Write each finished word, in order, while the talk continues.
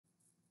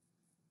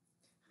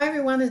Hi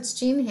everyone, it's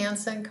Jean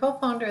Hansen,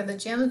 co-founder of the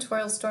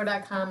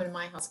janitorialstore.com and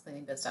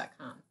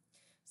myhousecleaningbiz.com.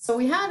 So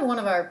we had one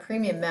of our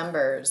premium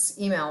members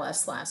email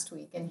us last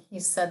week, and he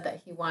said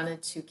that he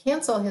wanted to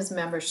cancel his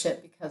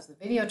membership because the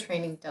video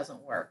training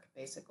doesn't work,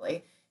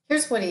 basically.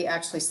 Here's what he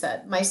actually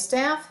said. My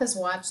staff has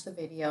watched the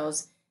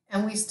videos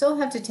and we still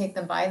have to take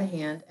them by the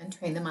hand and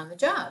train them on the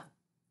job.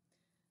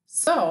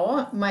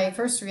 So my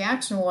first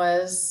reaction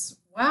was,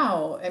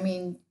 wow, I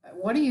mean,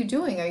 what are you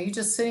doing? Are you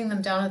just sitting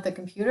them down at the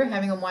computer,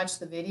 having them watch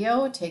the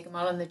video, take them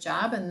out on the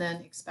job, and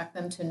then expect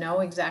them to know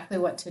exactly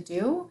what to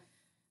do?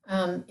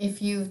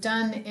 If you've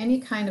done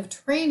any kind of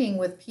training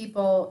with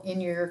people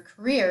in your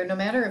career, no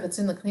matter if it's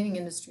in the cleaning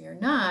industry or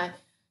not,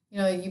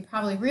 you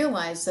probably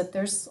realize that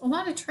there's a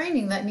lot of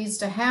training that needs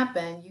to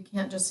happen. You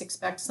can't just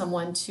expect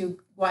someone to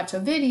watch a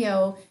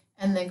video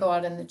and then go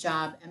out on the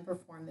job and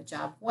perform the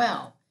job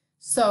well.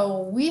 So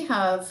we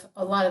have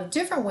a lot of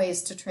different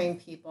ways to train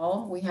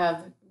people. We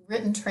have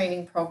written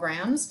training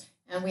programs,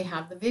 and we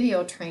have the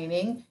video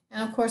training,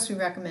 and of course we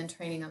recommend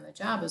training on the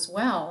job as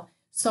well.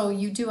 So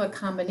you do a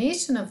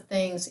combination of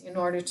things in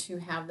order to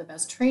have the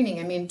best training.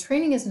 I mean,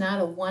 training is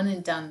not a one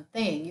and done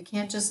thing. You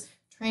can't just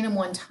train them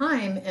one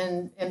time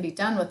and be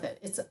done with it.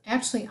 It's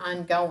actually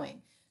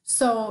ongoing.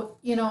 So,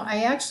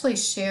 I actually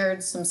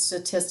shared some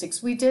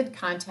statistics. We did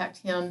contact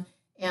him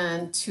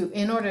and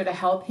in order to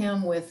help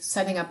him with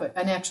setting up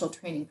an actual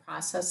training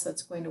process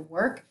that's going to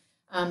work.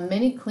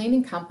 Many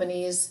cleaning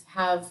companies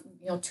have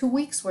 2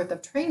 weeks worth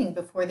of training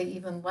before they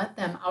even let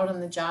them out on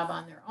the job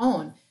on their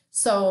own.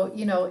 So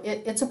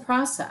it's a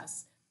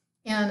process.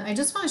 And I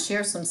just want to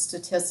share some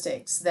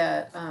statistics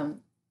that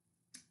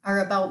are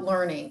about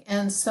learning.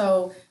 And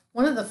so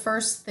one of the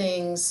first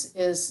things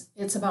is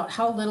it's about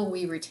how little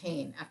we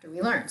retain after we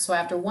learn. So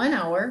after 1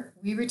 hour,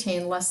 we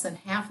retain less than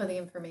half of the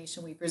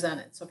information we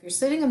presented. So if you're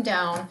sitting them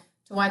down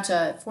to watch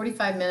a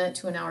 45-minute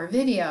to an hour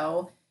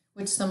video,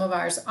 which some of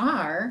ours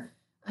are,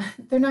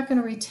 they're not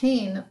going to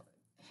retain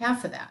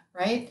half of that,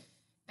 right?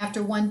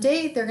 After 1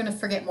 day, they're going to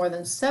forget more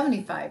than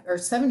 75 or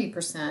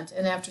 70%,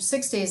 and after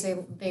 6 days,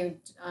 they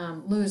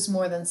lose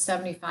more than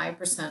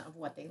 75% of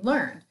what they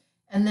learned.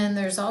 And then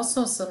there's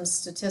also some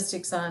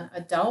statistics on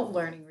adult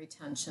learning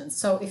retention.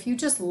 So if you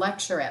just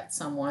lecture at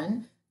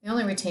someone, they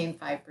only retain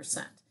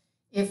 5%.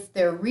 If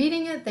they're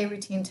reading it, they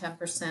retain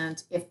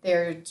 10%. If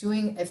they're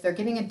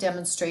getting a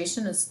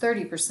demonstration, it's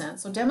 30%.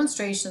 So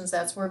demonstrations,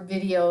 that's where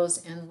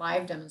videos and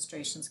live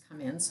demonstrations come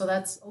in. So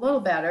that's a little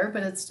better,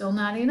 but it's still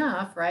not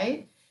enough,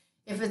 right?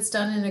 If it's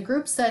done in a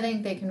group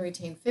setting, they can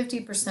retain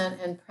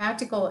 50%, and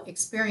practical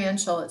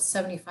experiential, it's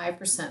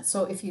 75%.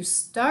 So if you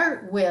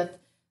start with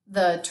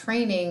the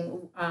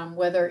training,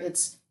 whether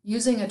it's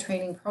using a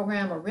training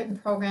program or written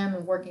program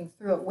and working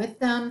through it with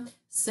them,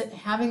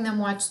 having them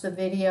watch the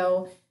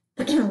video,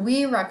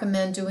 we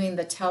recommend doing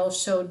the tell,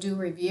 show, do,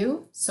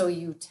 review. So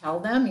you tell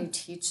them, you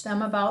teach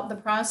them about the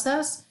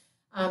process,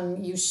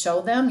 you show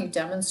them, you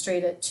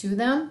demonstrate it to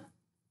them,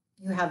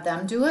 you have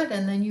them do it,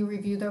 and then you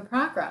review their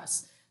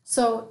progress.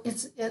 So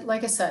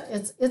like I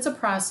said, it's a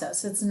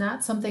process. It's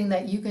not something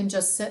that you can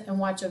just sit and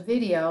watch a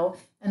video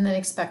and then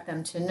expect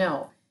them to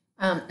know.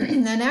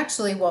 And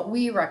actually what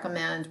we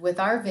recommend with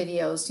our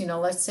videos,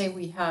 let's say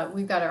we've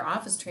got our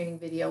office training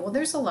video. Well,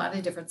 there's a lot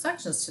of different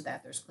sections to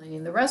that. There's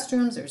cleaning the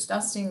restrooms, there's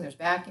dusting, there's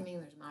vacuuming,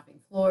 there's mopping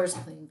floors,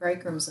 cleaning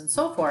break rooms, and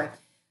so forth.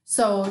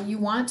 So you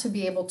want to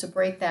be able to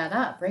break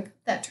up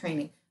that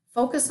training.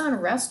 Focus on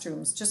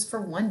restrooms just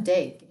for 1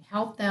 day.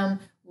 Help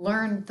them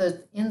learn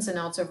the ins and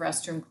outs of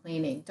restroom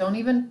cleaning. Don't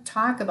even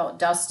talk about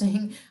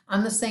dusting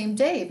on the same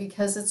day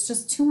because it's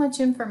just too much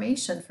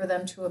information for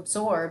them to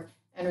absorb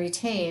and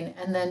retain,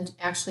 and then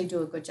actually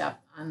do a good job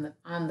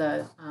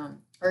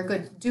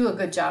do a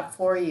good job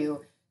for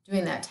you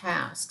doing that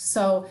task.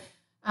 So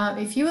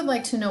if you would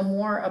like to know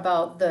more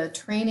about the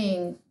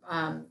training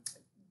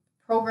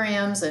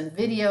programs and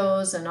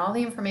videos and all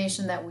the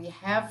information that we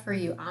have for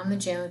you on the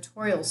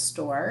janitorial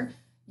store,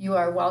 you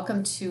are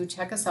welcome to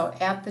check us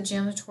out at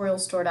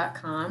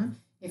thejanitorialstore.com.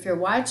 If you're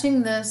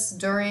watching this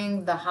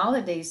during the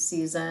holiday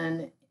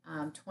season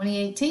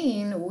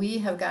 2018, we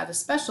have got a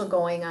special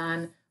going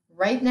on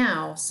right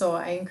now, so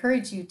I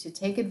encourage you to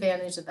take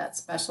advantage of that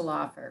special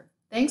offer.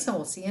 Thanks, and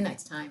we'll see you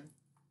next time.